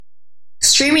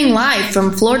streaming live from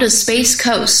Florida's Space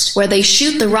Coast, where they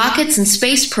shoot the rockets and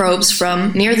space probes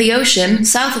from near the ocean,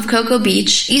 south of Cocoa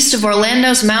Beach, east of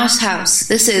Orlando's Mouse House.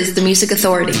 This is the Music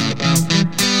Authority.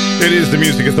 It is the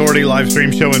Music Authority live stream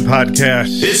show and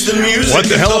podcast. It's the Music What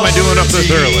the hell am I doing up this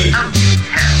early?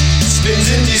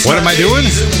 What am I doing?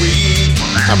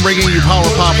 I'm bringing you power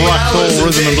pop, rock, soul,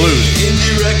 rhythm, and blues.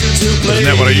 Isn't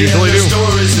that what I usually do?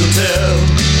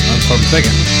 That's what I'm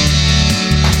thinking.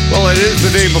 Well, it is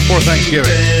the day before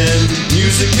Thanksgiving,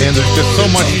 and there's just so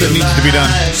much that needs to be done,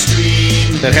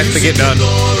 that has to get done,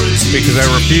 because I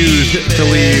refuse to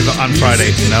leave on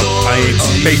Friday. No, I ain't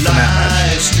facing that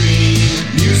mess.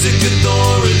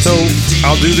 So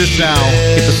I'll do this now,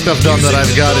 get the stuff done that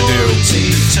I've got to do,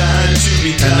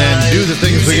 and then do the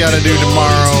things we got to do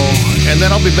tomorrow, and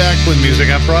then I'll be back with music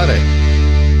on Friday.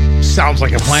 Sounds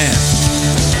like a plan.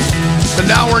 The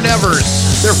Now or Nevers.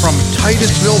 They're from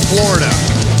Titusville, Florida.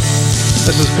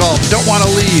 This is called Don't Want to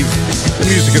Leave, the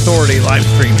Music Authority live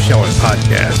stream show and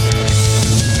podcast.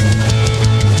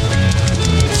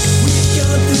 We've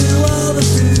gone through all the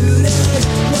food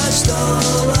and watched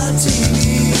all our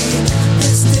TV.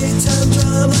 This daytime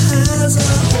drama has a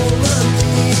hold on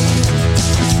me.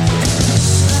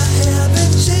 I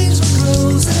haven't changed my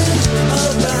clothes in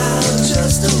about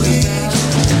just a week.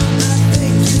 I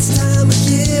think it's time to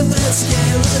give that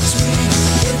scale a tweak.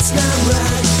 It's not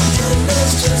right, and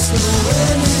there's just no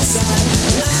end inside.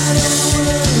 I don't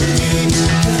wanna leave,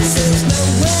 'cause there's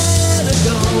nowhere to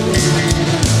go.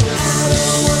 I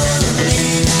don't wanna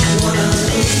leave, wanna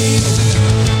leave.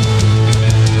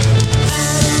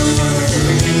 I don't wanna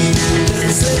leave,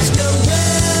 'cause there's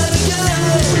nowhere to go.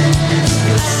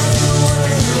 I don't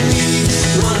wanna leave,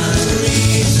 wanna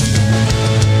leave.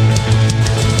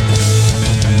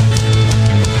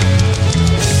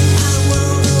 I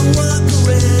wanna walk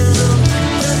around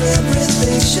when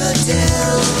everything's shut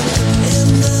down, and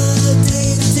the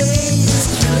day-to-day is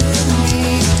killing me.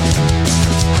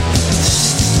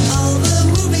 All the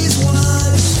movies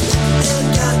watched and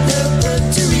got no book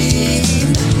to read.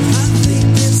 I think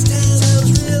this town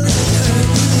really hurt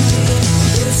me.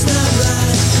 It's not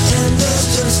right, and there's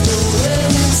just no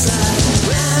end inside.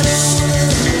 I don't wanna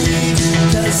leave,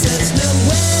 'cause there's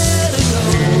nowhere to go.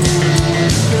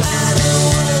 I don't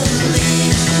wanna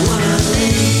leave, wanna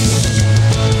leave.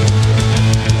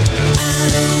 I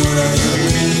don't wanna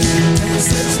leave, 'cause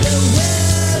there's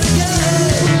nowhere to go.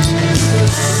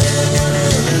 I don't wanna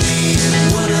leave,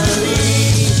 wanna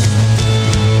leave.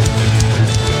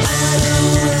 I don't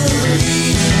wanna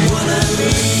leave, wanna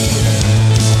leave.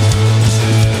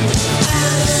 I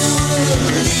don't wanna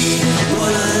leave,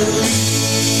 wanna leave.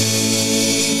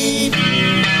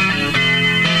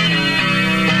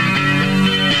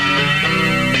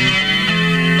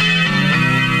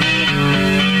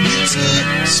 It's a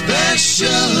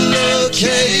special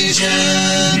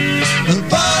occasion, a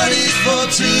party for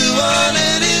two on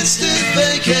an instant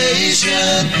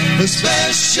vacation. A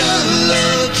special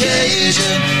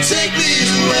occasion, take me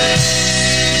away.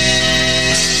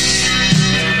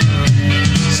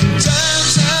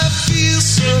 Sometimes I feel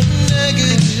so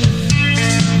negative,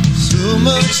 so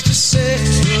much to say,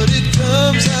 but it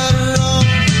comes out wrong.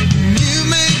 You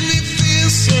make me feel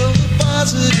so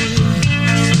positive.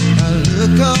 I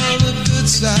look on the good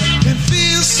side and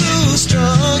feel so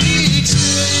strong each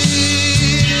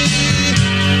day.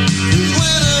 'Cause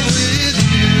when I'm with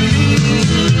you,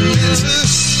 it's a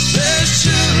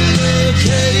special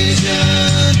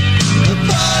occasion, a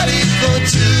party for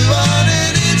two on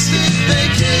an instant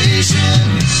vacation.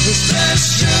 A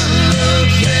special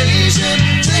occasion,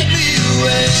 take me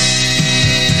away.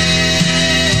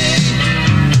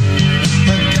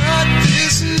 I got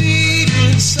this need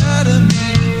inside of me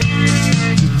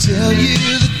to tell you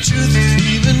the truth,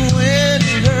 even when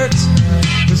it hurts.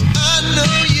 'Cause I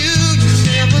know you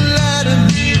never lie to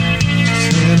me,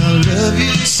 and I love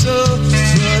you so,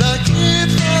 but I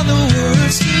can't find the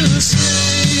words to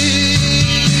say.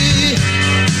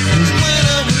 'Cause when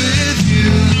I'm with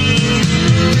you,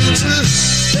 it's a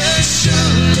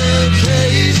special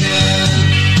occasion,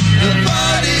 a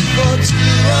party for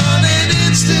two on an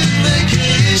instant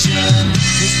vacation.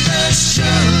 A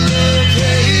special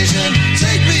occasion,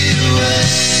 take me away.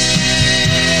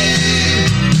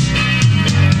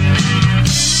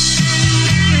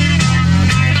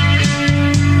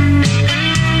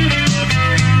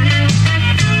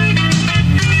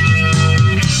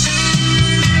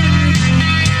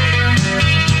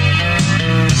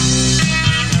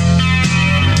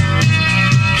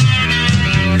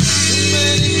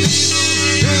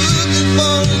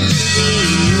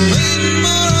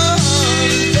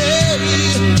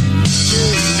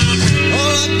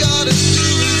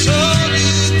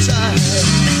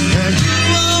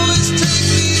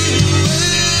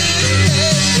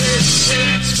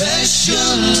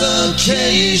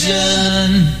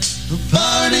 occasion. A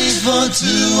party for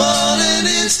two on an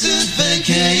instant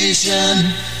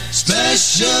vacation.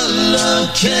 Special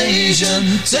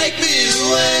occasion, take me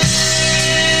away.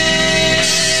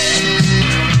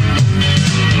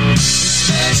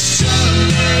 Special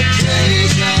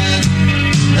occasion,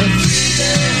 a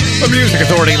 3-day The Music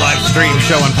Authority live stream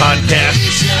show and podcast.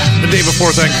 The day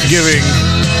before Thanksgiving.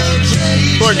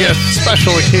 For guest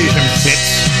special occasion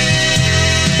fits.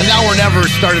 And Now or Never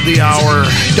started the hour.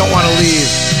 Don't Want to Leave.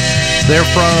 They're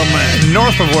from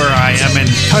north of where I am in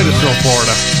Titusville,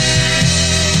 Florida.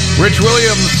 Rich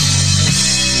Williams,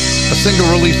 a single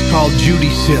release called Judy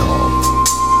Sill.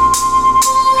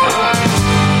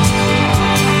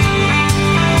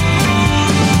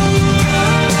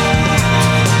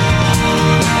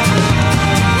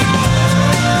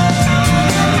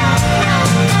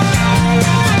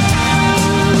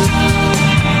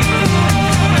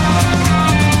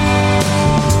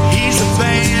 He's a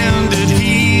bandit,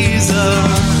 he's a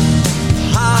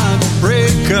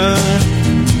heartbreaker.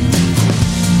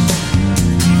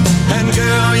 And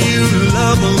girl, you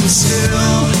love him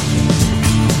still.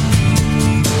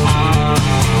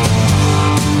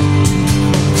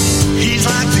 He's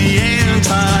like the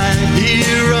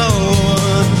anti-hero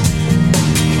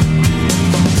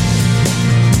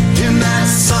in that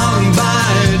song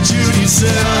by Judy Sill.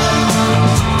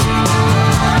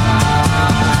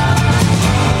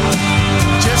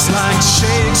 Just like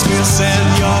Shakespeare said,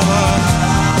 your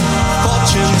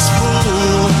fortune's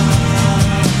full.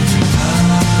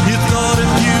 You thought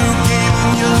if you gave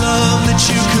him your love that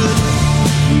you could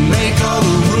make all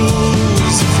the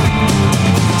rules.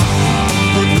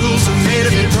 But rules are made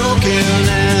to be broken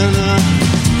and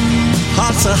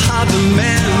hearts are hard to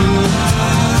mend.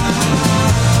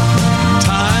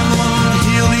 Time won't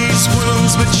heal these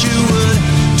wounds, but you would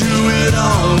do it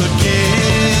all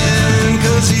again.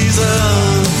 'Cause he's a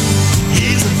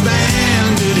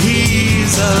bandit,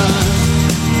 he's a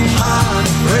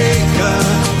heartbreaker.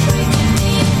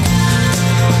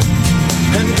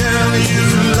 And girl, you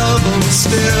love him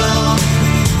still.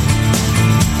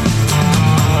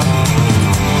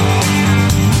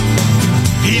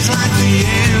 He's like the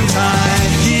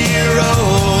anti-hero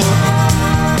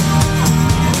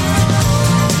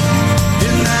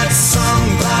in that song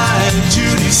by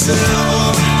Judy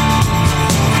Sill.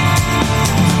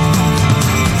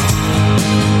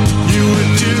 You were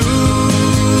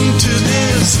doomed to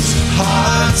this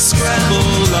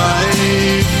hard-scrambled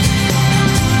life.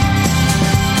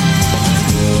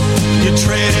 You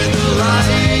traded the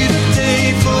light of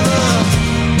day for the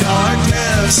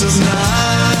darkness of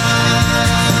night.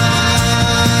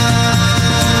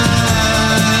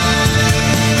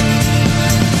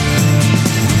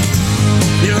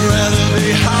 You'd rather be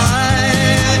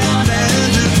high than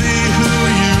to be who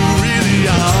you really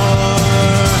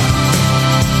are.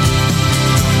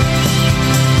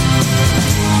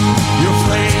 Your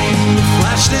flame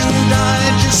flashed and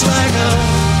died just like a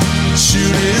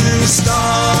shooting star.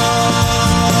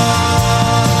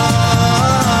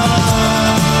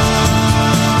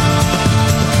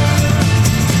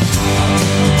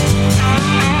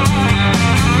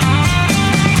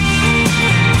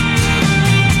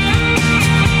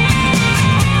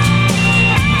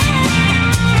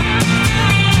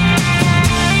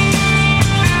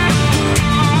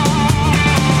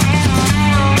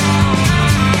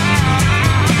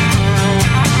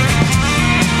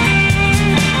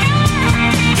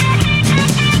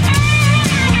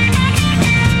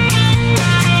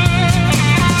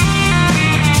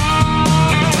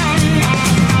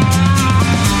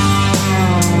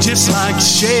 Just like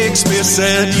Shakespeare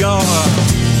said, your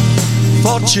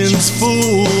fortune's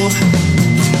full.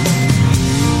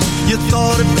 You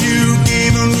thought if you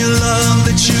gave him your love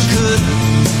that you could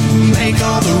make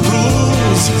all the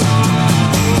rules.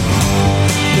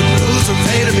 The rules are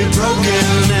made to be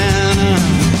broken and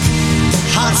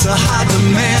hearts are hard to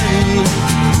mend.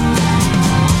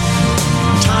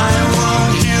 Time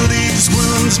won't heal these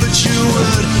wounds, but you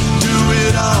would do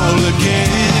it all again.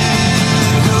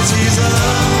 'Cause he's a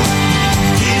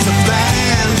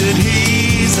bandit,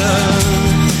 he's a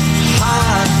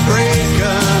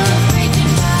heartbreaker.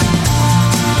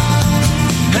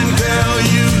 And girl,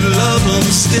 you love him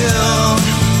still.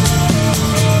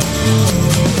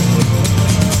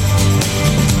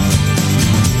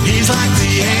 He's like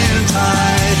the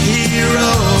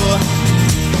anti-hero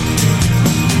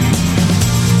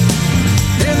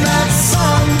in that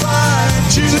song by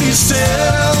Judy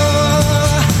Sill.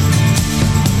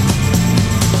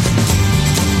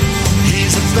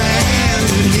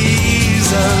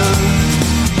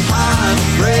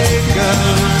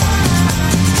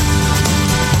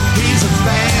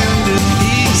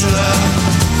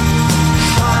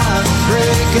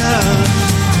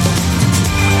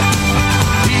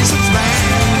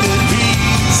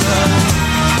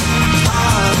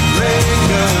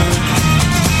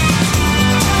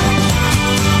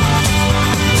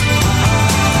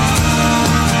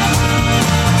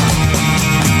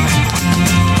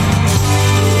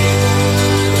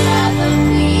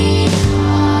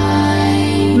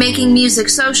 Music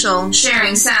Social,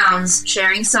 sharing sounds,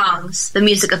 sharing songs. The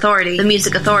Music Authority, the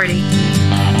Music Authority.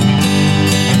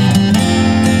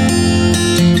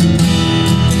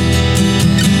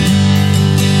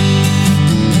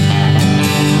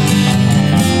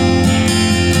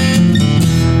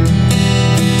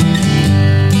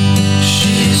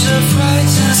 She's a bright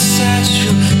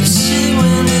statue. The sea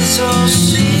wind is all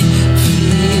she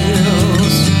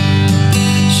feels.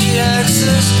 She acts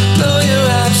as though you're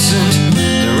absent.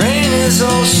 The rain is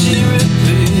all she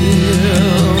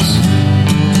reveals.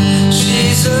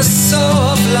 She's a soul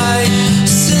of light,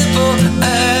 simple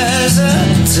as a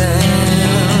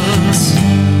dance.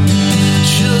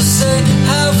 She'll say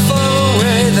how far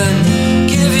away, then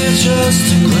give you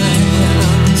just a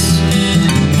glance.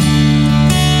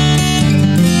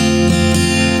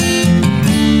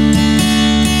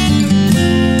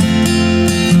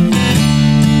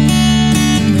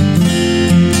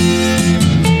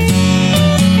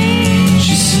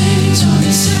 She sings all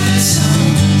these sad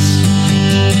songs.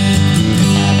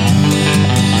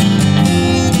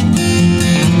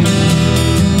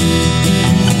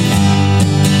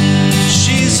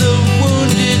 She's a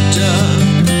wounded dove,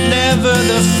 never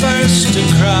the first to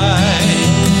cry.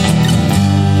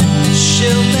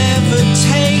 She'll never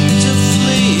take to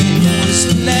flee, was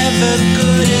never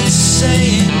good at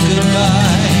saying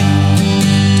goodbye.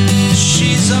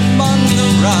 She's among the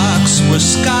rocks where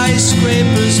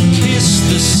skyscrapers kiss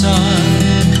the sun.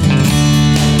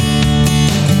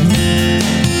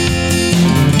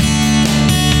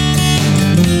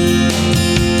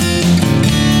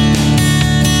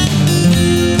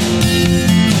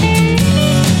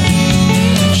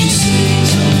 She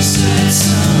sings all the sad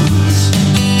songs.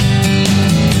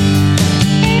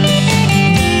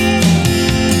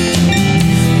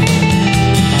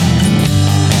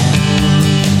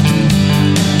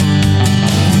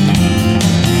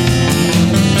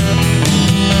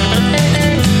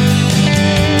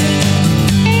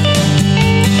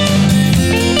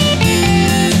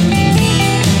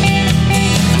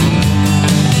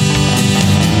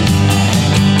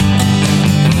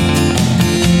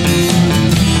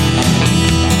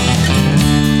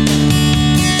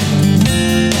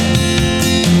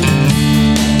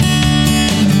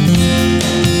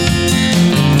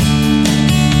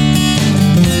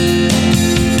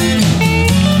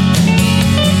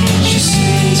 She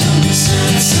sings all the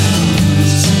sad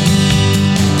songs.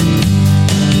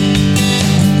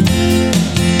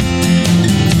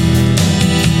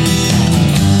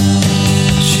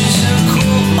 She's a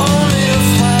cool only of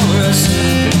flowers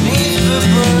beneath the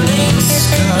burning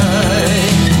sky.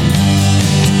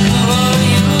 Oh,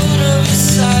 you to be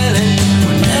silent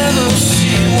whenever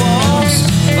she walks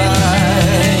by.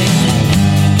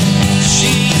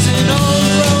 She's an old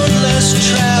road less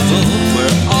traveled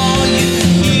where all you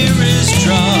hear is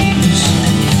drums.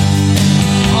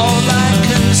 All I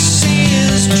can see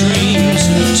is dreams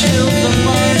until the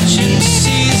marching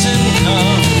season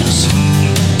comes.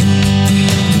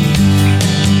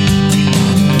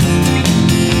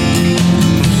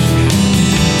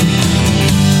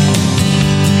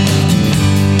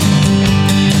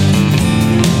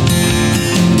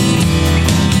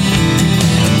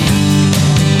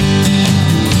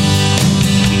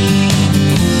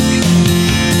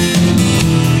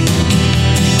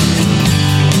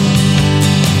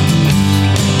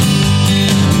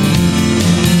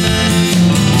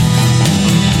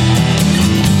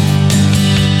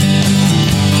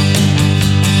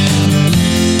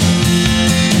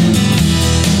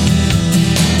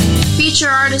 Feature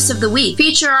Artist of the Week.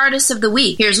 Feature Artist of the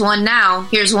Week. Here's one now.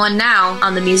 Here's one now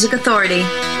on the Music Authority. I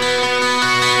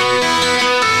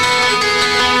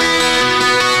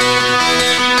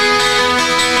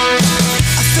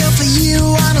fell for you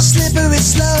on a slippery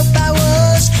slope. I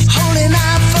was holding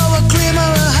out for a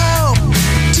glimmer of hope.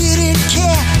 Didn't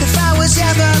care if I was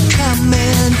ever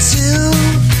coming to.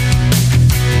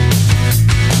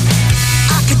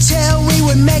 I could tell we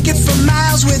would make it for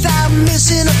miles without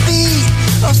missing a beat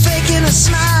or faking a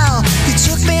smile. You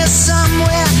took me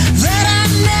somewhere that I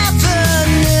never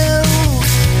knew.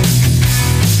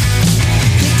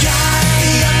 You got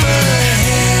the upper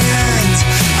hand.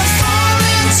 I fall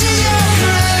into your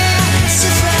grasp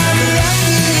if I'm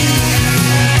lucky.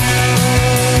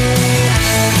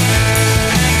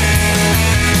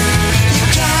 You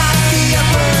got the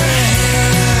upper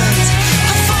hand.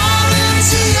 I fall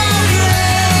into your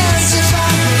grasp if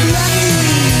I'm lucky.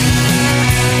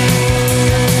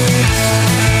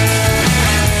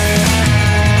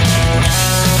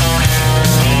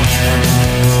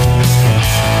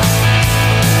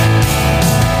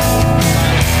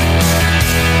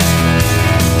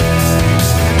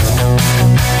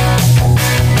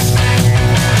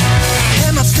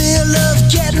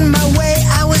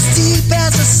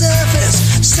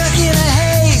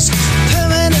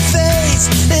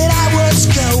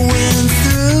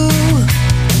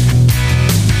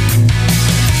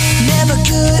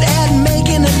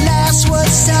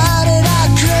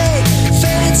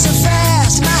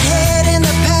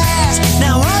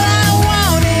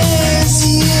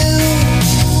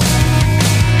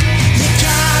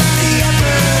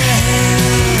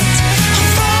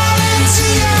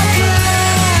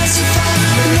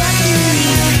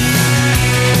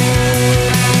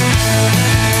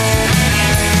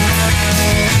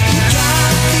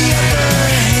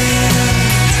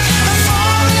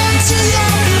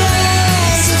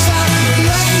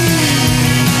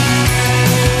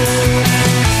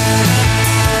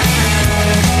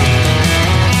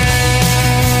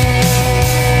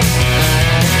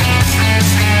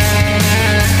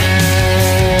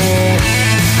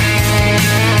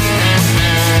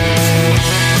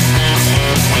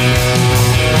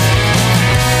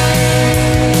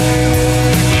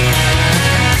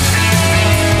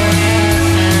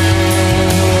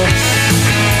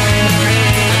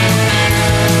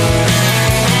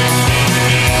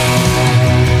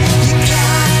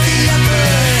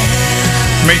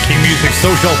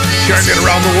 social, sharing it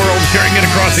around the world, sharing it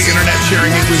across the internet,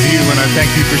 sharing it with you, and I thank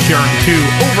you for sharing too.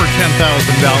 Over 10,000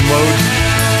 downloads.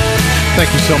 Thank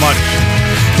you so much.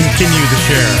 Continue to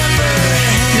share.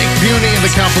 Nick Buny and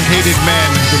the Complicated Men.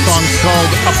 The song's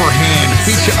called Upper Hand.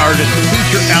 Feature artist,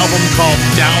 feature album called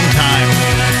Downtime.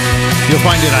 You'll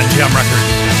find it on Gem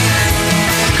Records.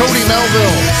 Cody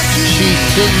Melville. She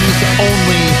sings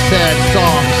only sad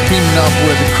songs, teaming up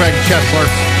with Craig Chesler.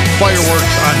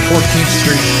 Fireworks on 14th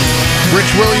Street.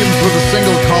 Rich Williams with a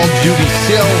single called Judy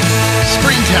Still.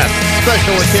 Screen Test,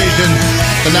 special occasion.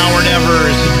 The Now or Never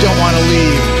is Don't Want to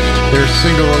Leave. Their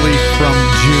single release from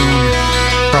June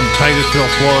from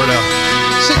Titusville, Florida.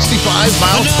 65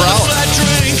 miles per hour. Another flat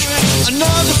drink,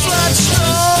 another flat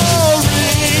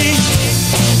story.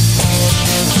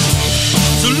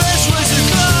 So let's raise a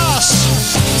glass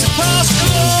to past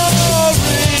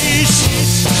glories.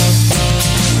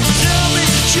 Tell me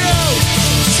a joke,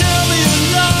 tell me a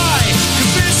lie.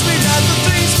 Convince me that the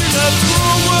things we love are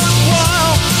all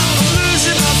worthwhile. I'm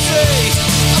losing my faith,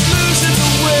 I'm losing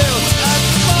the will. At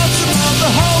the bottom of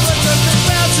the hole that doesn't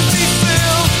about to be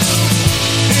filled.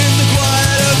 In the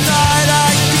quiet of night I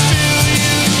can feel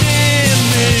you near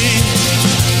me.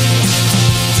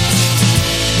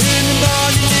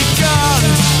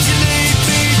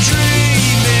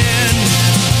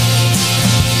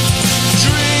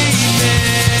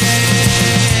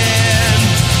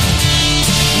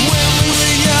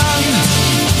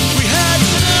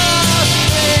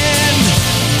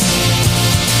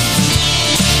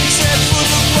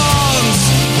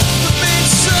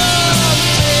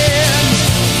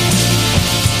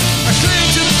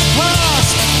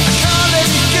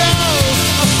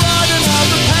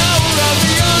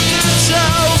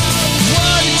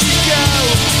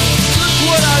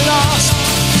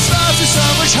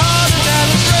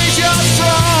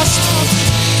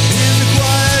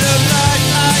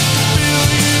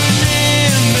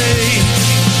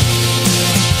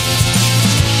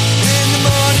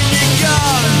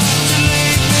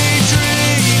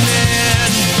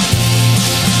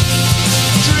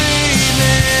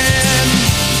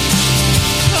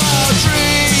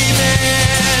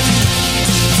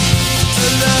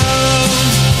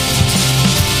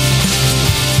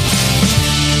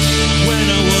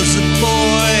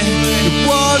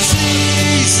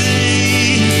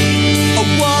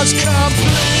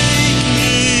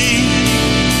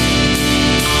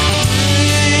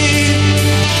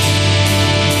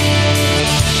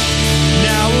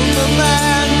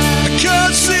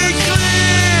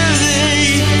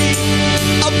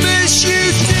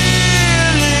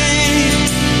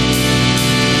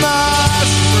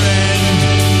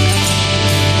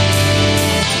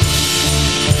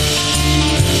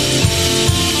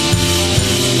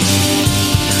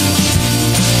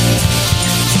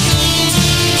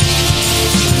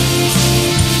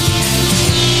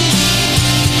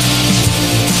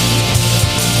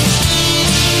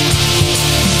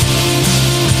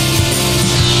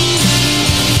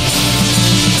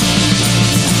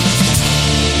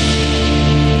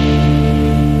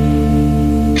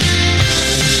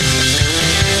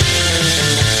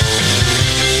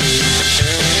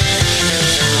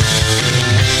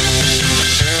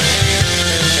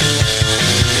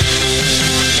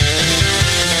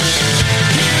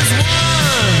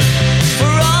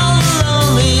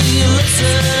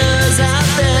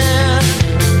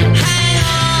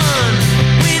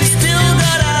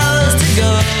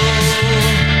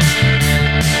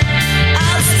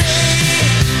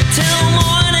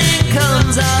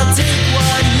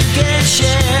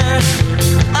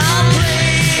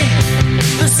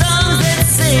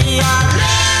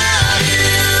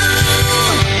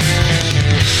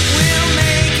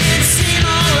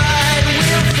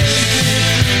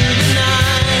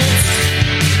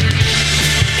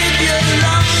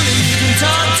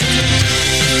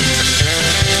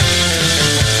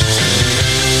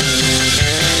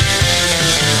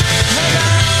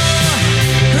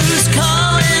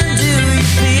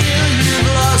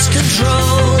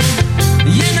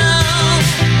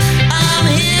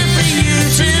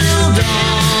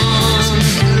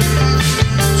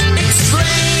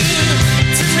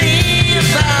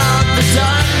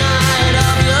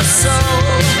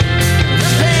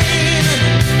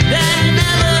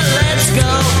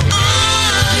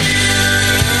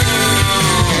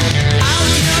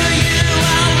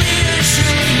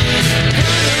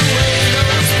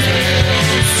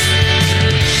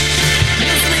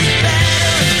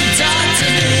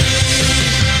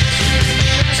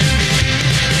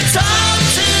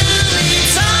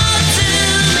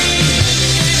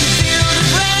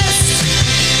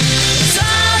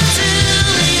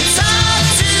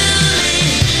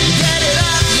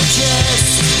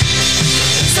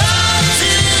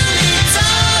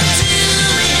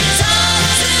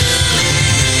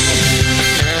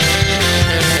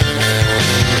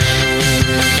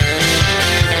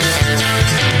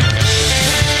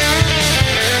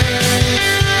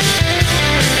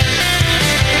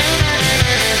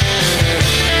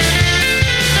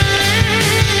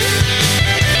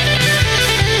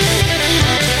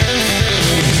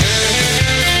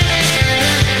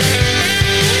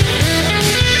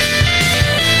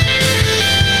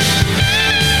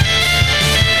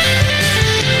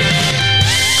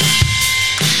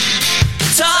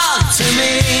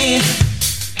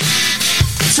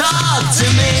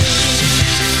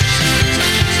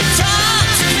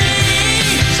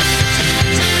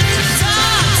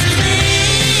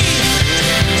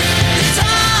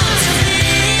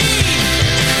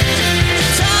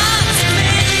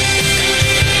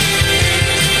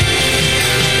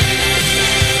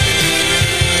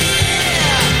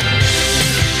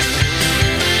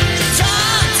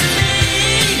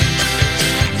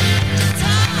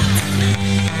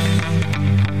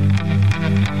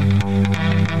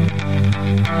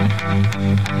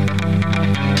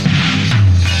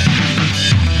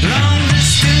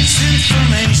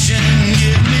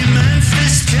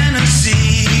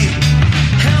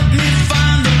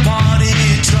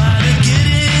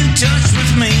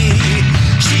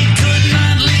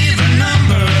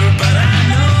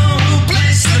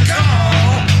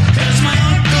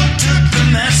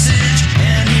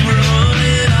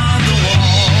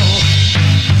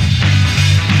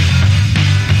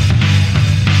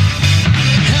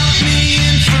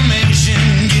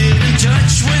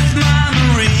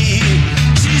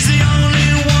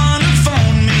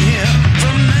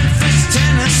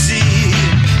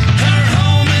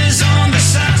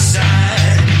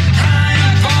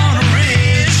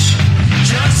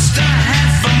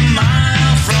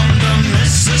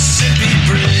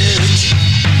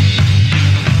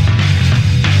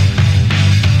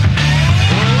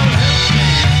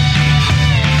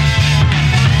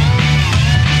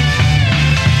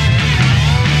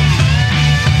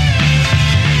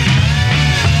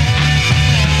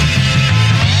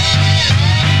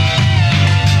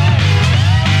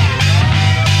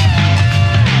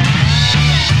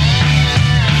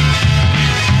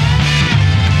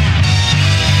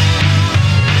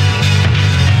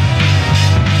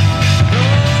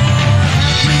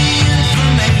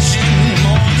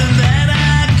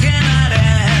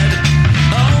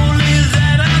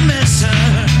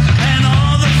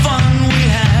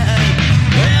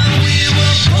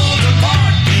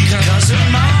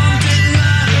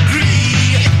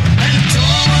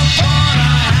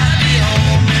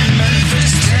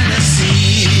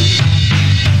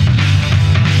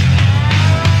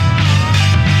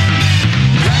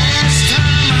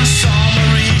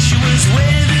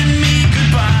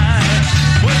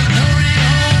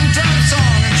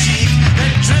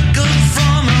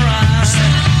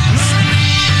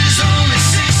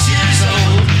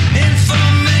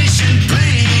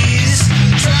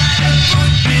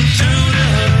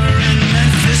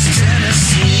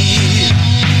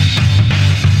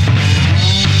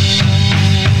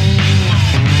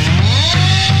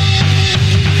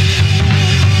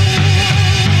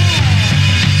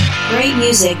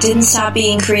 music didn't stop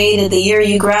being created the year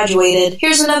you graduated,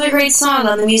 here's another great song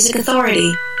on the Music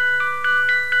Authority.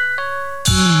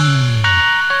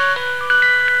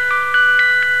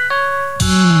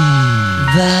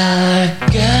 The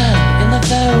girl in the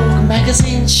Vogue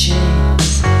magazine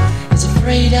shades is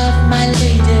afraid of my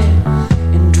lady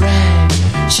in drag.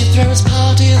 She throws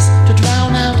parties to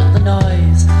drown out the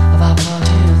noise of our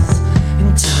parties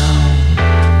in town.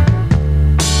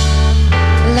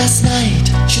 Last night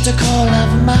she took all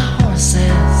of my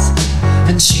horses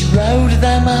and she rode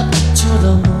them up to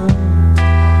the moon.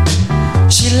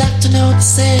 She left a note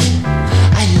saying,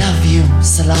 I love you,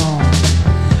 so long,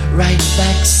 right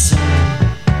back soon.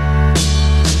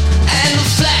 And the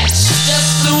flash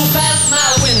just flew past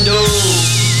my window.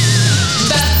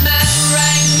 Batman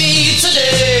rang me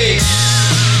today.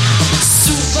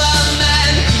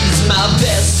 Superman, he's my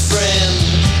best friend.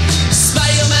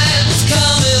 Spider-Man's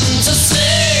coming to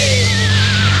stay.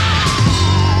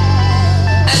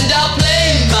 And I'll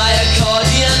play my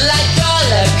accordion like all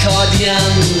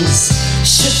accordions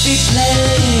should be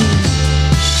playing.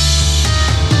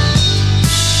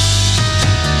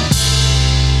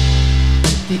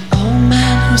 The old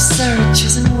man who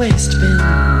searches in waste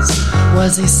bins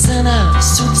was a sinner,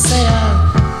 soothsayer,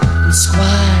 and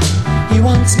squire. He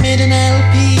once made an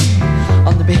LP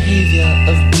on the behavior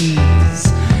of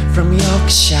bees from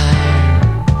Yorkshire.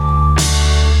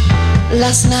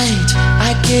 Last night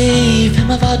I gave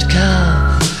him a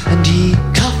vodka and he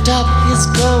coughed up his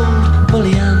gold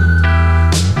bullion,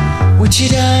 which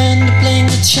he'd earned playing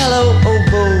the cello,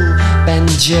 oboe,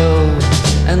 banjo,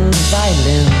 and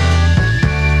violin.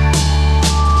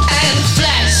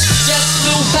 Flash just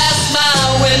flew past my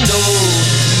window.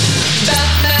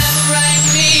 Batman rang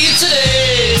me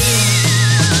today.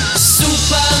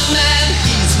 Superman,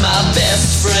 he's my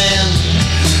best friend.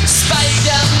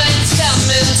 Spider-Man's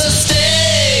coming to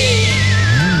stay.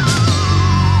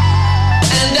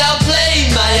 And I'll play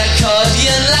my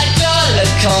accordion like all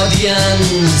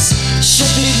accordions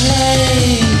should be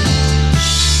played.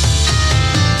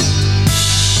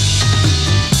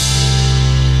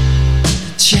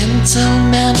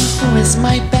 Gentleman who is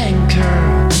my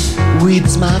banker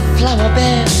weeds my flower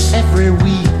bed every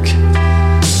week.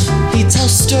 He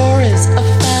tells stories of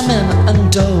famine and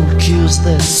dole queues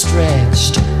that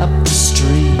stretched up the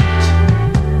street.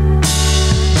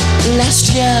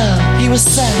 Last year he was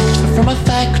sacked from a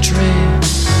factory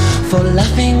for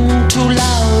laughing too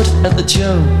loud at the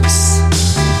jokes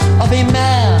of a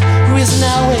mayor who is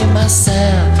now a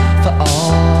master for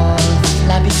all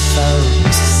flabby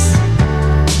folks.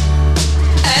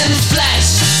 And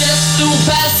Flash just flew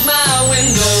past my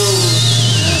window.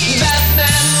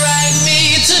 Batman rang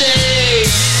me today.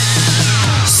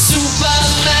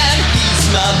 Superman, he's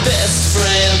my best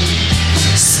friend.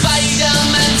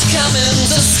 Spider-Man's coming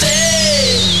to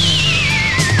stay.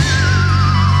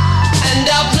 And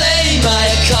I'll play my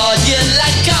accordion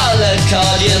like all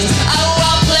accordions. Oh,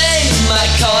 I'll play my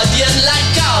accordion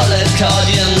like all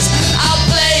accordions. I'll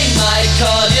play my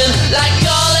accordion like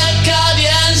all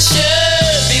accordions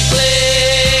should be played.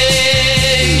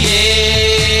 Yeah.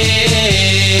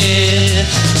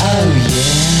 Oh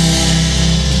yeah.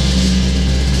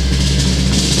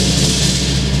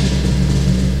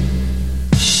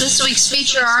 This week's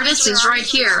feature artist is right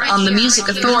here on the Music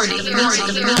Authority.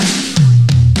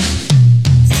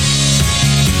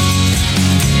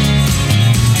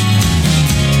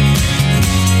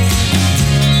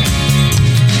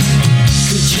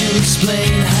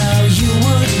 Explain how you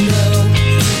would know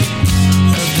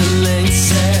of the lengths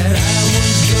that I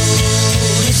would go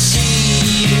to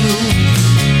see you,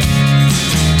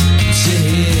 to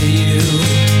hear you.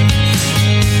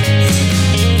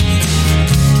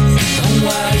 And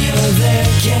while you're there,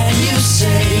 can you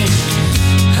say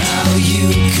how you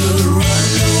could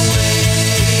run away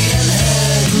and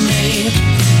hurt me,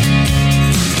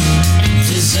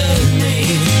 desert me?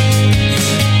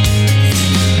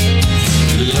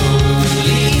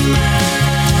 Lonely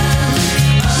man,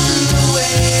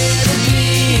 unaware to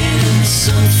being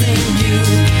something new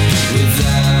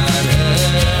without her.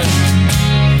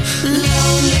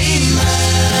 Lonely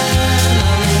man,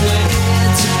 unaware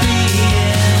to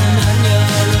being on your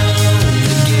own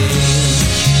again.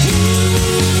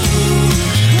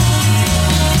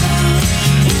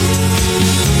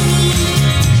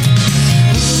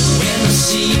 When I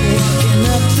see you walking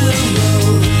up the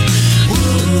road,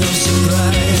 no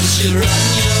surprise, you're on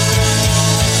your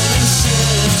own,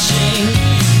 searching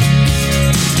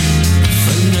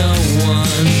for no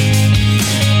one.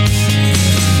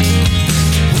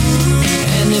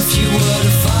 And if you were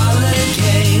to fall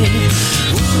again,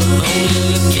 only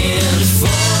looking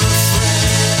for a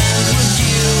friend, would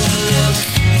you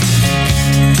look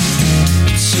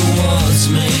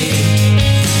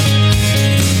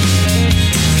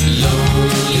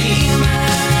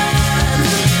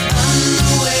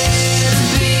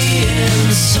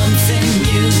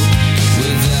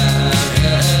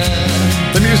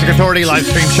Authority live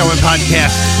stream show and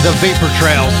podcast, The Vapor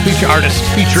Trails, feature artist,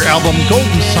 feature album,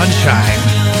 Golden Sunshine.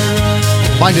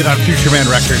 Find it on Future Man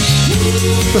Records.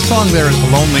 The song there is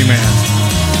Lonely Man.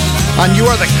 On You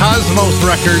Are the Cosmos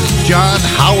Records, John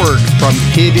Howard from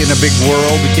Kid in a Big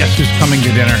World, Guess Who's Coming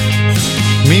to Dinner.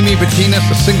 Mimi Bettinas,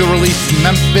 a single release,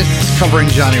 Memphis, covering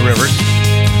Johnny Rivers.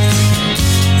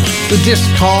 The disc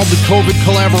called The COVID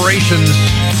Collaborations,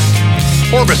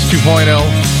 Orbis 2.0,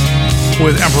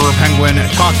 with Emperor Penguin,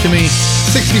 Talk to Me,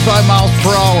 65 miles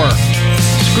per hour,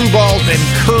 Screwballs and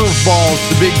Curveballs,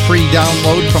 the big free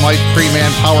download from Ice Cream Man,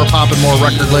 Power Pop and More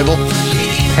record label,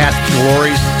 Past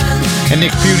Glories, and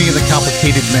Nick Fury and the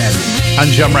Complicated Men on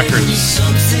Jum Records.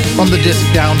 From the disc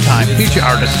Downtime, feature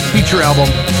artist, feature album,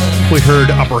 we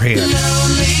heard Upper Hand.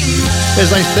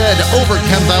 As I said, over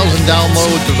 10,000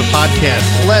 downloads of the podcast.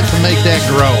 Let's make that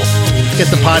grow. Get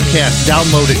the podcast,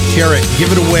 download it, share it, give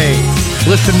it away.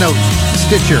 Listen Notes,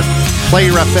 Stitcher, Player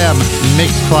FM,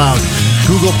 Mixcloud,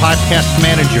 Google Podcast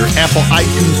Manager, Apple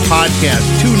iTunes Podcast,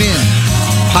 TuneIn,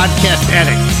 Podcast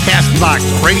Addict, CastBox,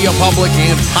 Radio Public,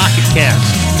 and Pocket Cast.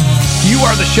 You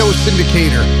are the show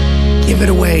syndicator. Give it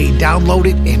away, download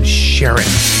it, and share it.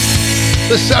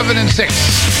 The 7 and 6.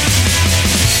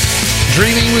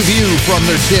 Dreaming with You from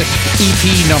their disc EP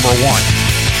number 1.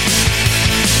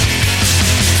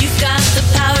 You've got the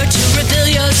power to reveal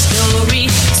your story.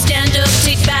 Stand up,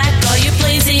 take back all your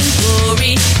blazing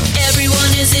glory.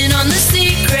 Everyone is in on the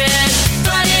secret,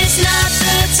 but it's not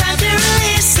the time to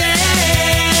release it.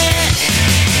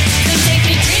 Come take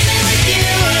me dreaming with you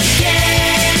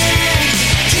again.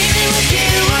 Dreaming with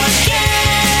you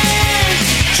again.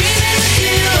 Dreaming with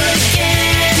you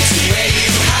again. To where you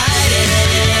hide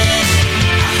it.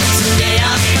 Someday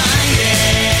I'll find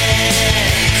it.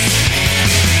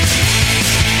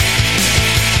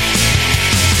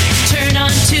 Turn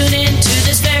on, tune in to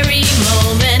this very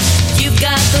moment. You've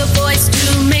got the voice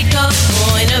to make a point.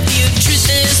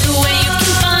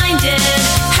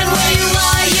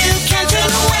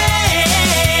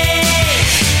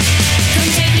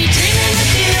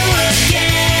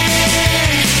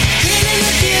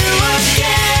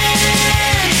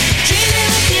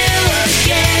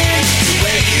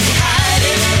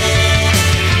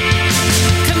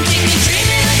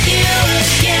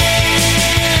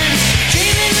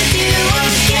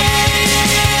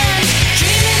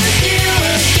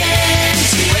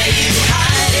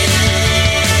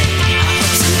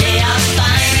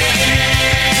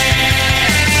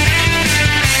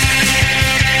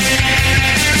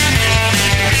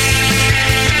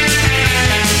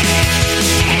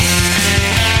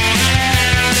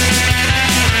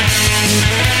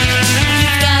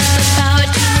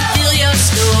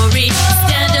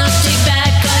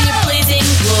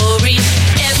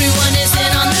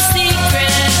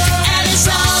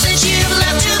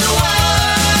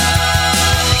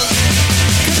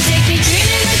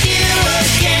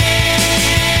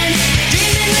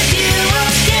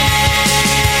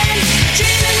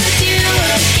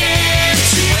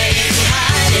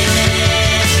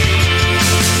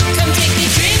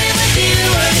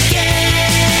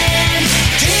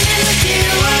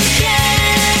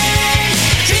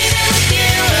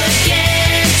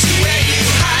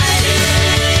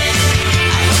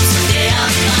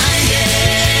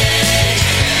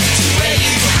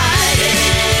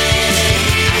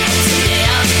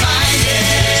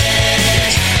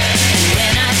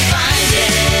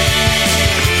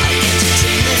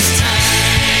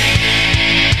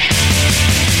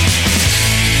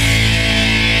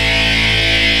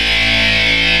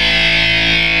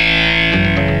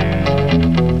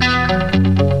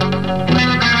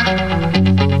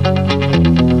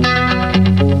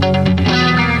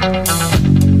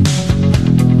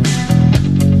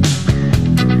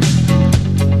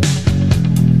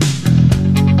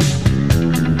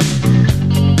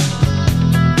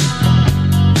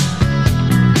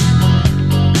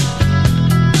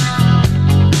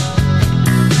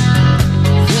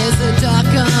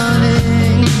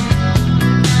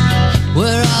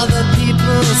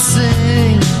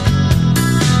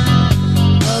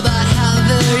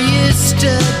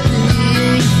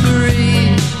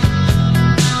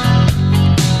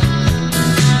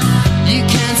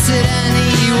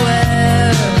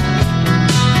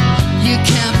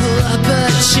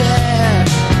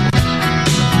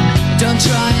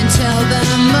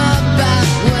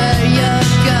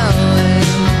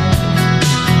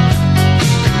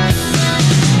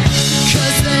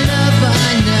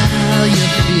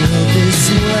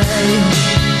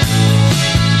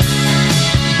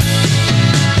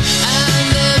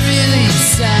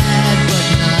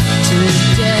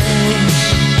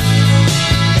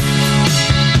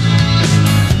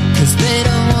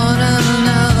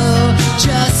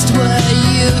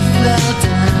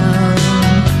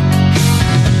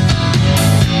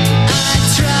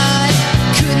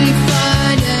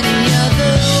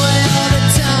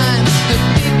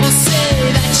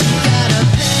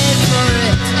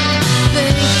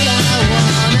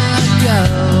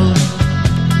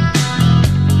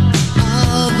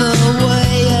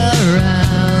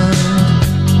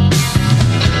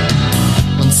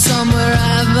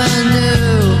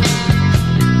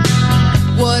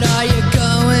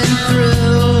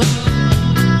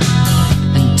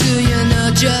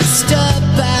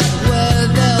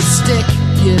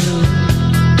 you.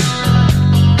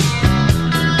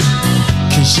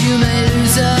 'Cause you may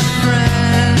lose a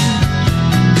friend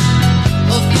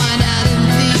or find out in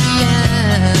the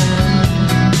end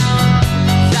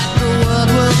that the world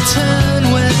will turn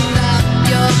without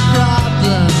your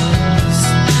problems.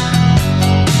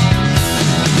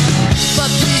 But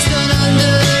please don't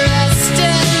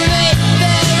underestimate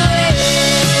their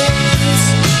ways,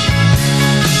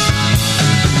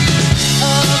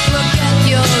 or forget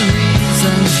your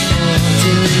reasons for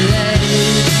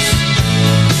delays.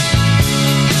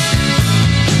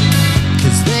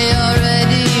 'Cause they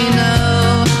already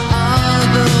know all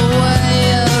the way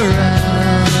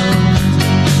around.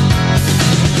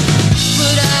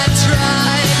 But I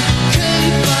tried,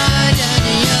 couldn't find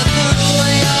any other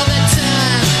way all the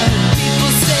time.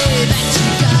 People say that you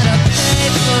gotta pay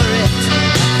for it.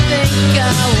 I think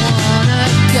I wanna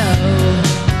go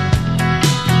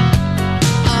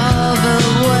all the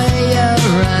way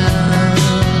around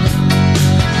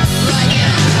right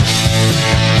now.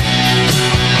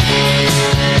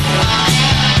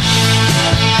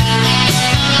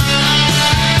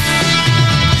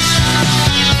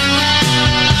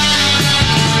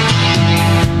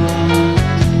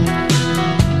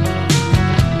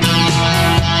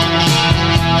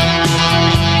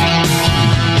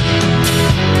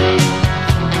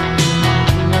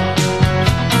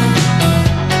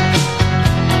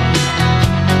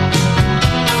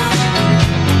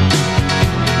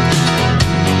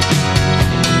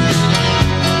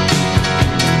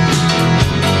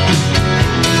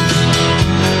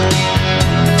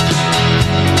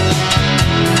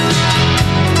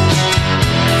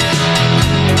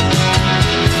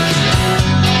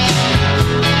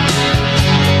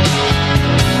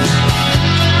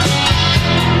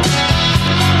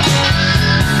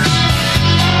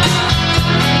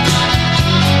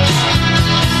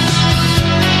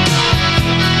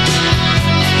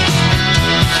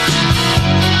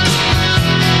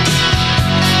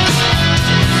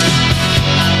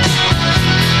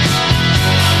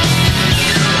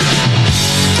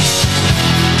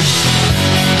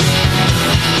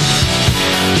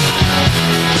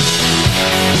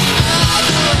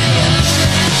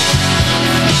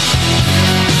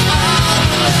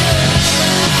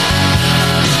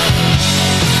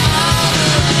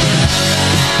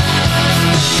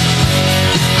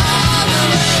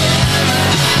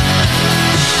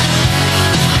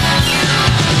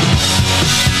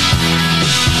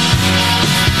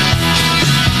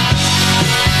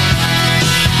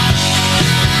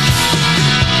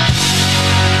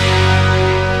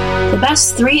 The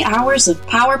best 3 hours of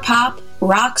power pop,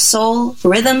 rock, soul,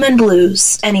 rhythm, and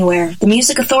blues anywhere. The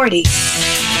Music Authority.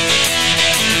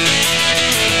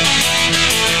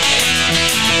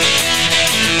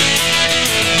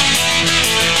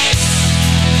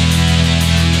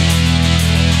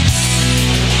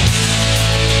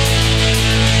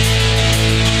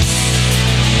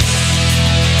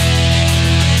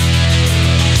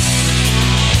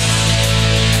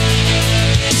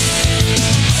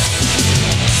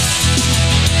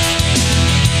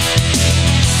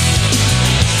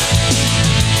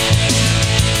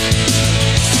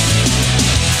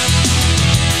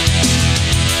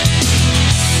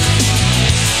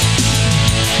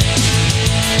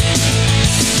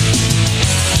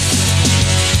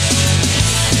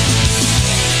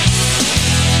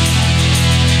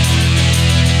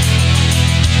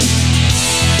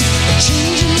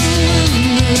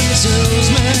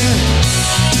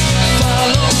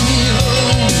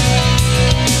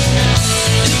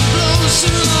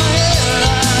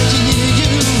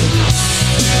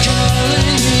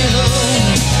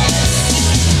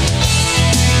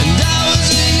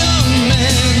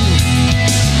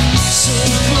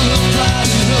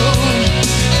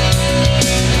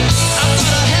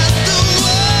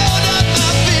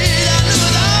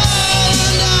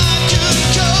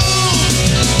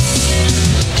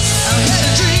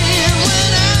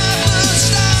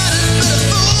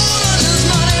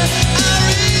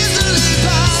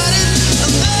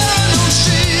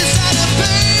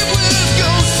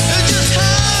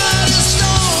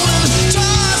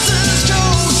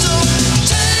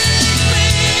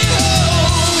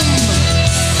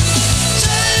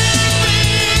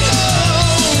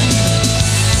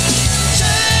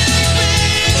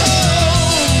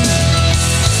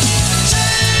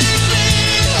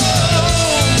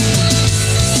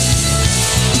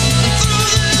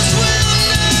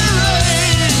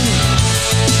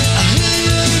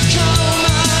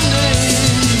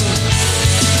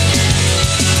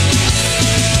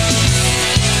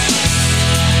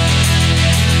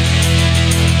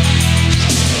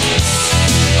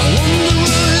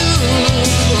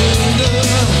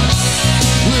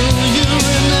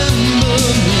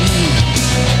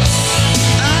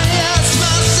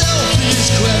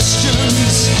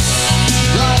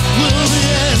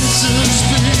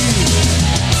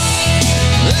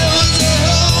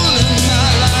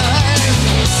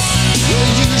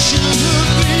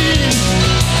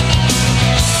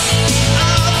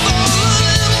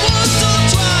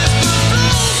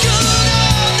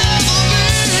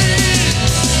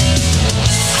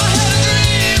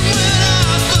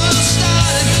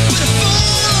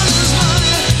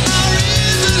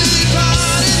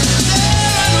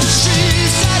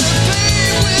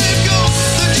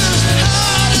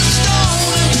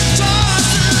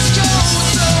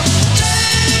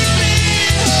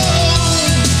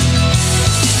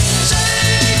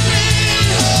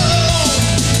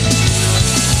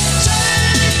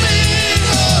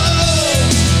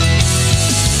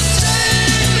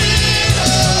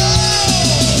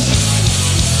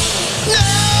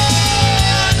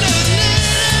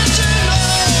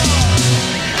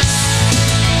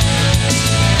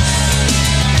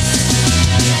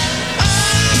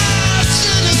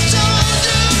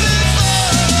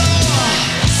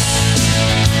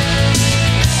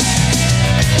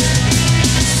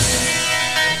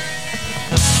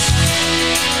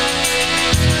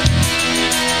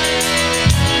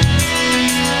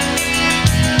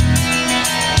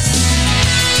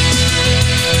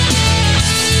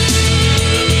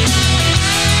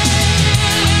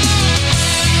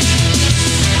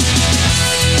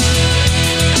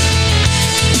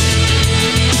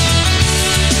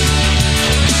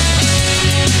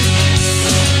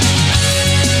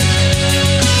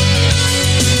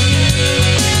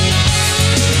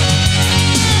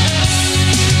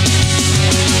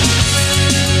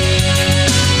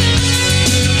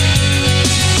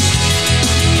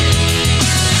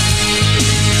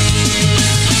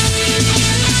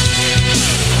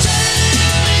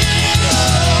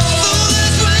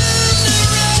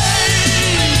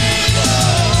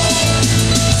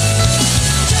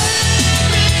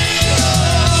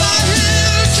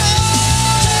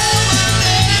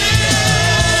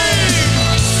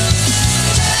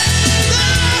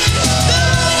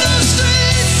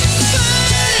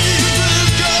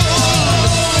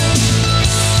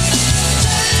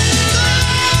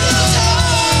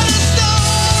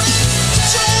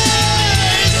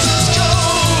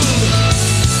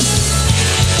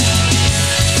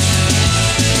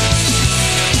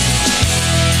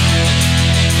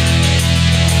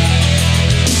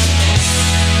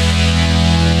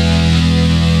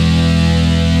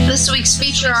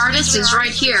 feature artist is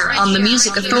right here on the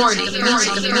Music Authority.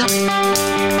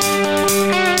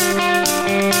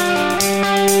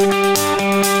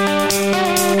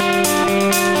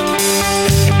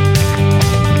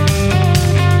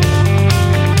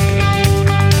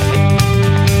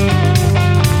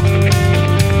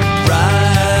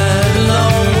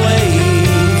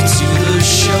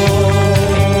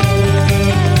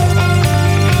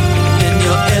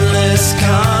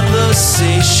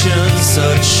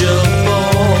 Such a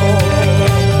bore.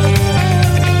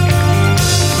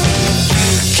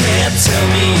 You can't tell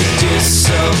me you're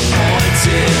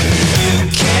disappointed. You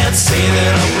can't say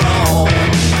that I'm wrong.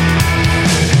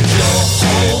 Your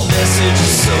whole message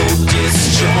is so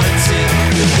disjointed.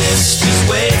 The list is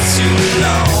way too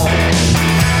long.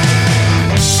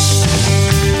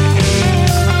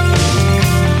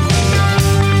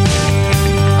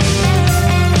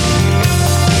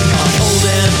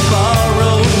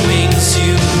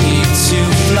 You need to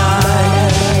fly.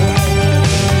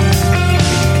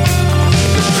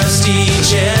 The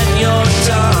prestige and your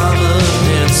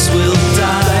dominance will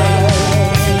die.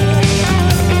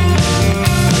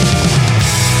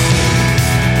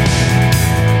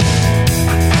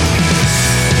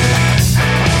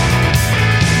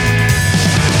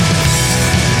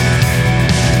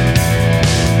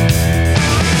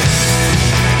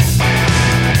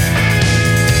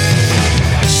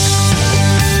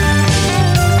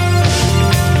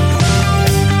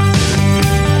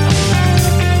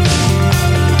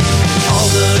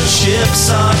 Chips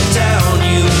are down,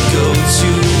 you go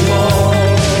to war.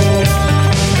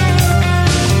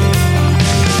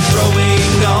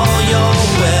 Throwing all your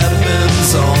weapons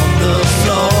on the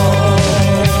floor.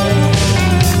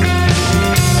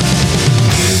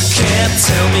 You can't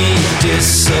tell me you're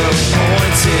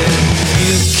disappointed.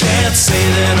 You can't say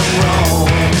that I'm wrong.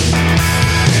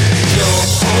 Your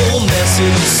whole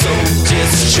message is so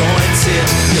disjointed.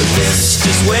 Your list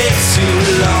is way too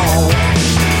long.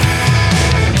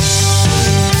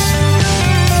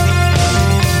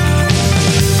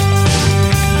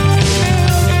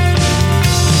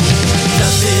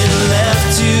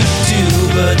 To do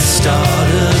but start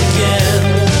again.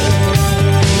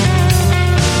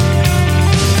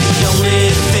 The only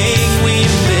thing we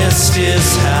missed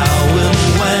is how and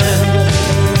when.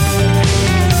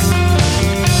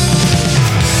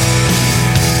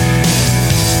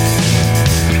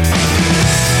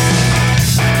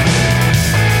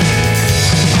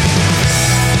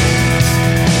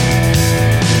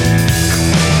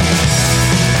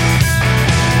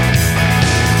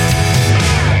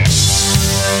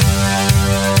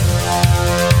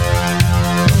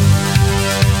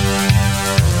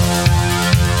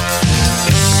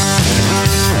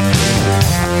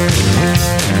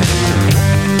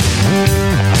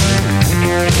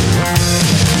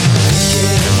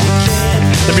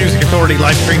 The Music Authority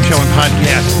live stream show and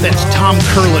podcast. That's Tom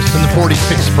Curlis and the 46%.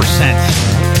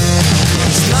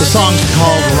 The song's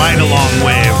called Ride Along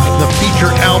Wave. The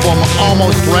feature album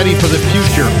Almost Ready for the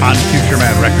Future on Future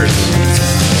Man Records.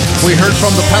 We heard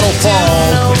from the Pedal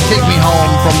Falls, Take Me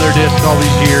Home from their disc all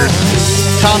these years.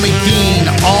 Tommy Keene,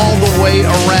 All the Way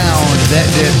Around, that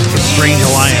disc, Strange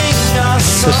Alliance.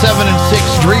 The 7 and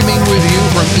 6, Dreaming With You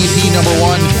from EP number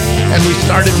 1. And we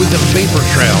started with the Vapor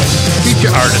Trail,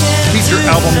 feature artist, feature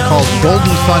album called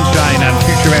Golden Sunshine on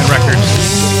Future Man Records.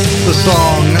 The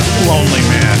song, Lonely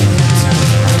Man.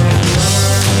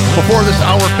 Before this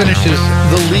hour finishes,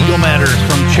 The Legal Matters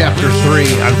from Chapter 3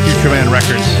 on Future Man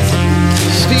Records.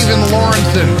 Stephen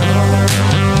Lawrenson.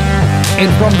 And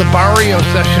from the Barrio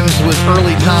Sessions with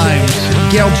Early Times,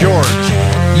 Gail George,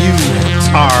 You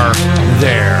Are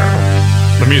There.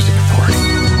 The Music Authority.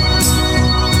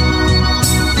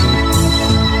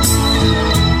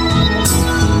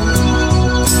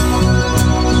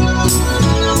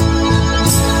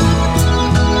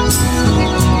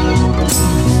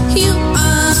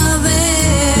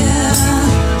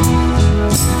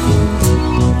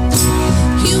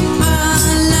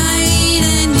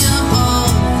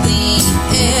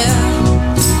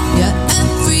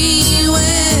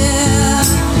 Everywhere.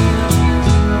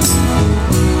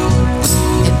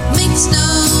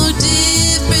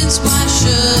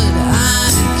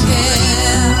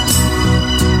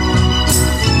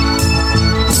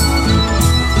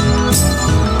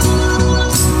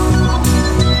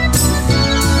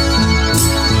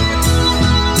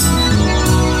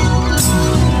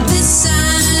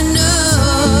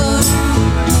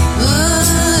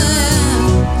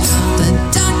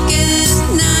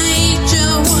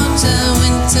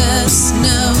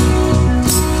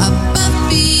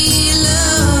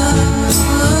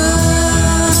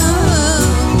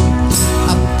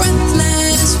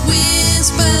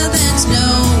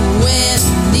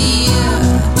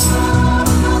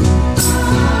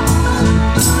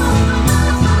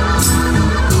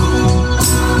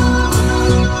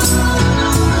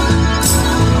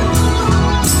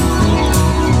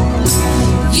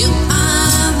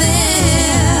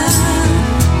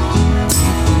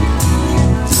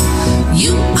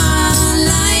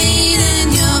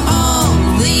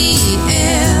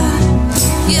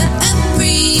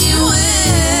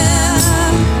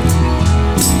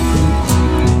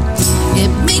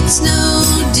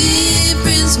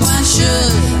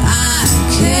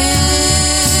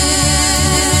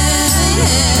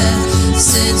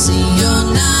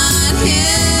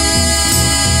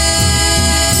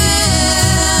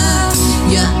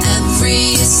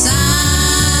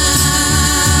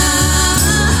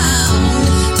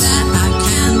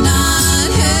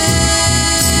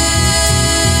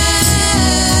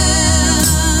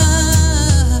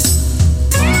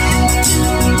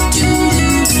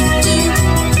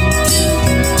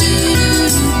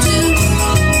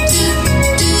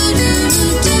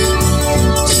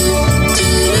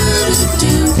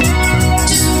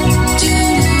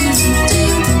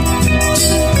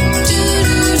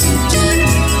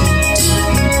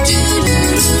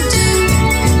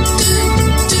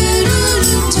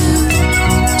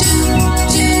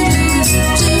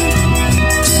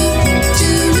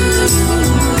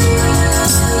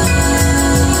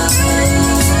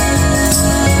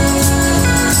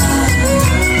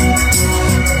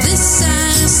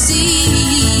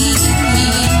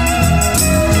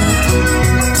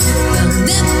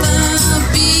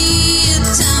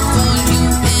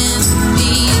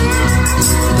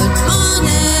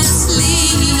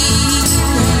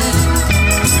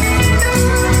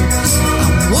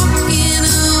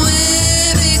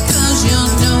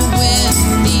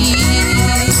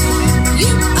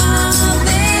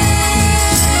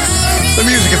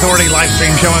 Authority live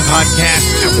stream show and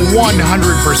podcast at 100%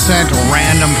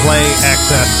 random play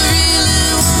access.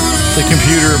 The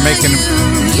computer making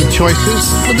the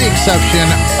choices, with the exception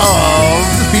of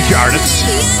the feature artists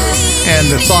and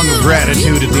the song of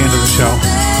gratitude at the end of the show.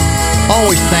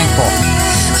 Always thankful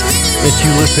that you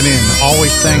listen in.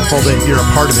 Always thankful that you're a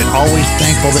part of it. Always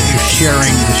thankful that you're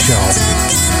sharing the show.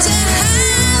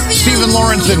 Stephen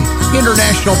Lawrence and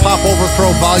International Pop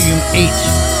Overthrow Volume 8,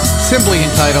 simply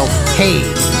entitled Hey.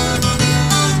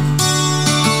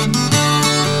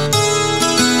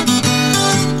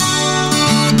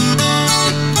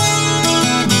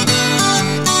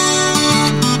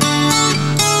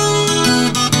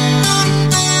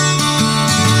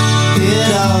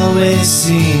 It always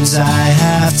seems I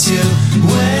have to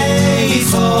wait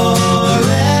forever,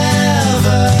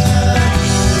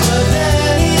 but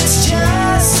then it's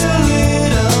just a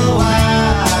little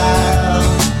while.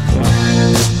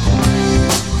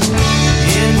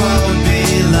 It won't be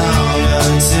long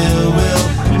until we'll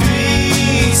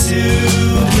be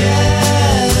together.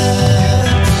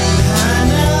 I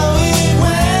know it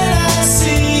when I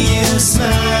see you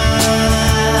smile.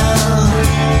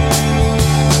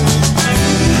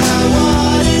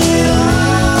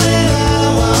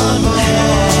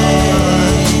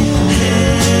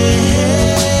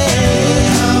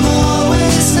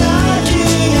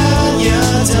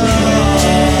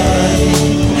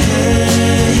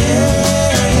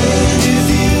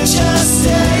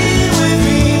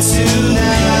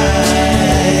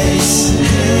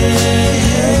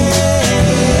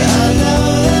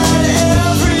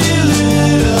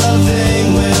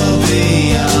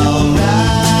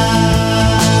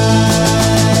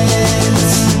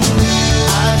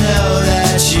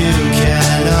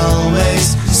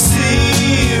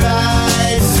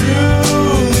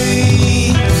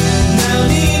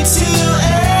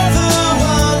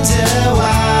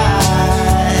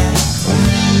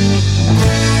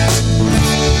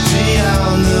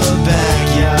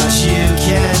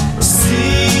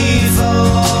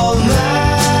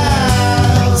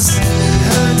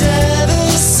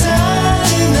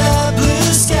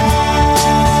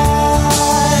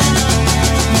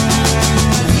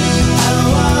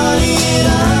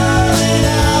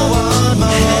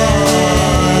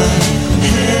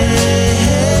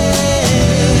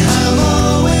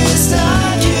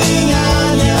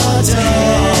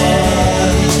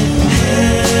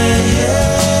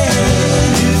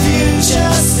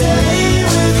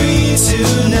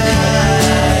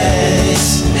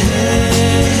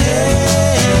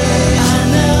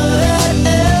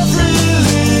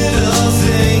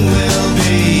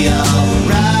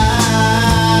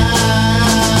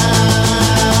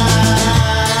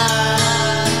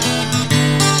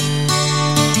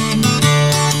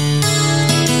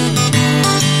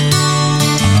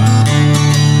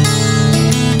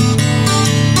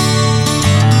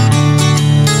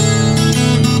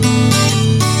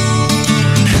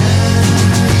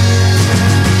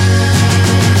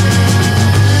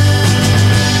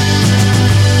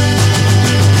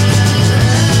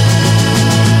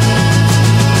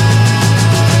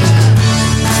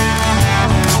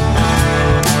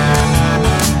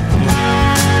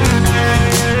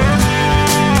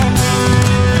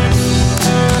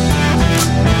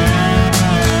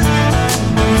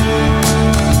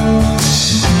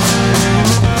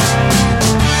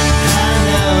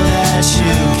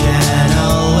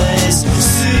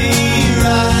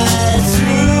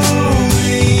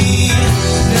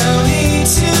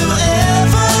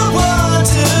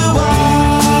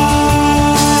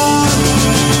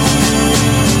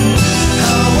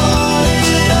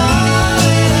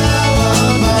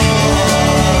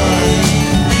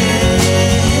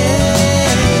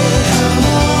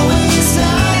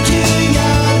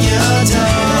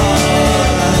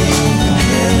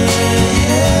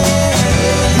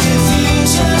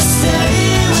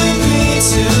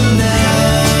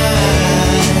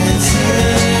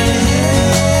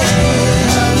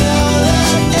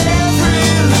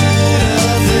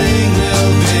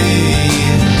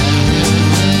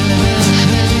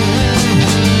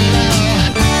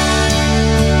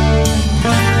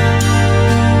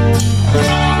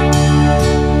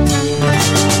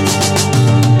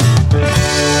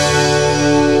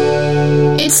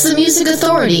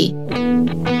 Authority.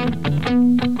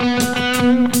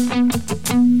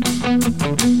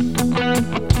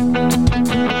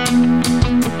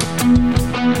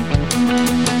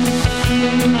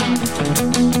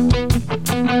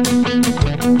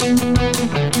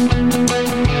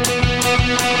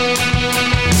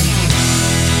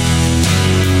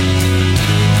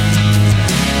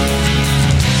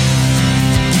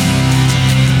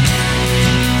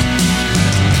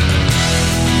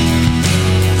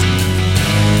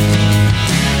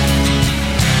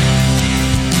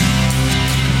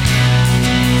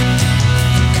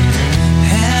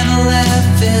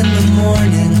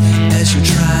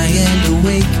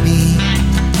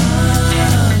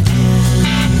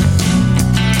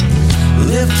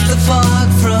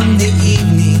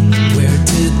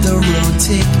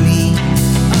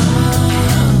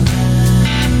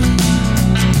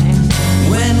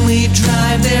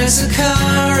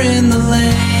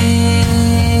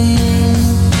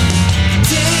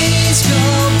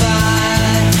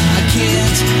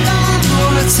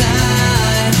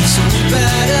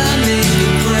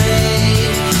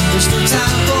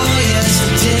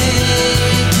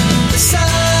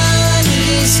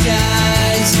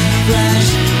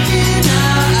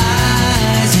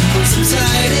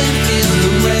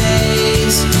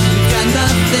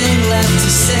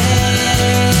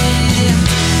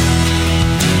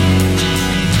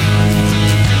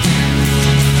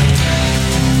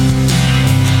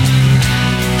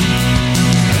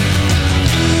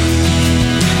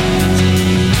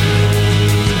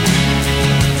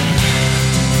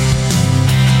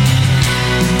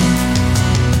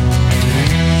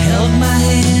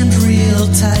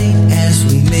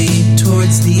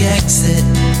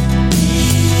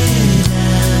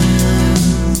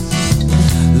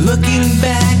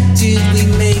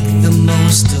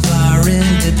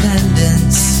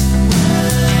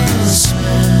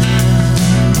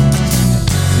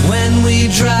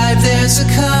 gets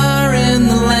a car in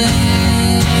the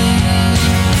lane.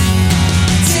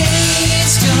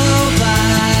 Days go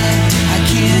by, I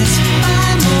can't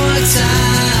buy more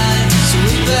time, so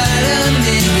we better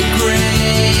make it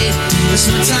great. There's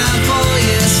no time for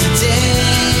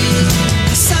yesterday.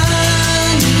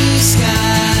 Sunny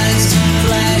skies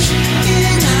flash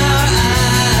in our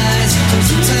eyes. Hold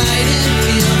so tight and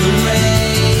feel the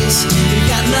rays. We've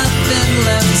got nothing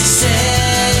left to say.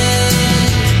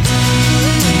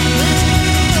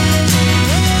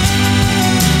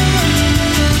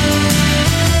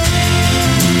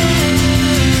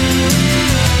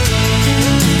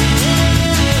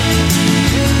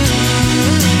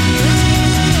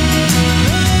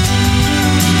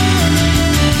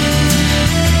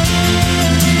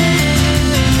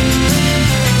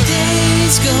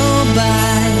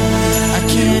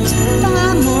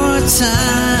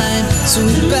 Time, so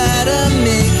we better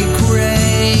make it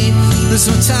great. There's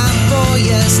no time for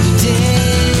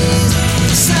yesterdays.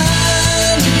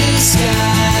 Sunny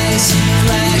skies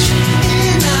flash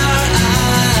in our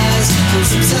eyes. Hold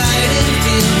so tight and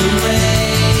feel the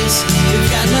rays.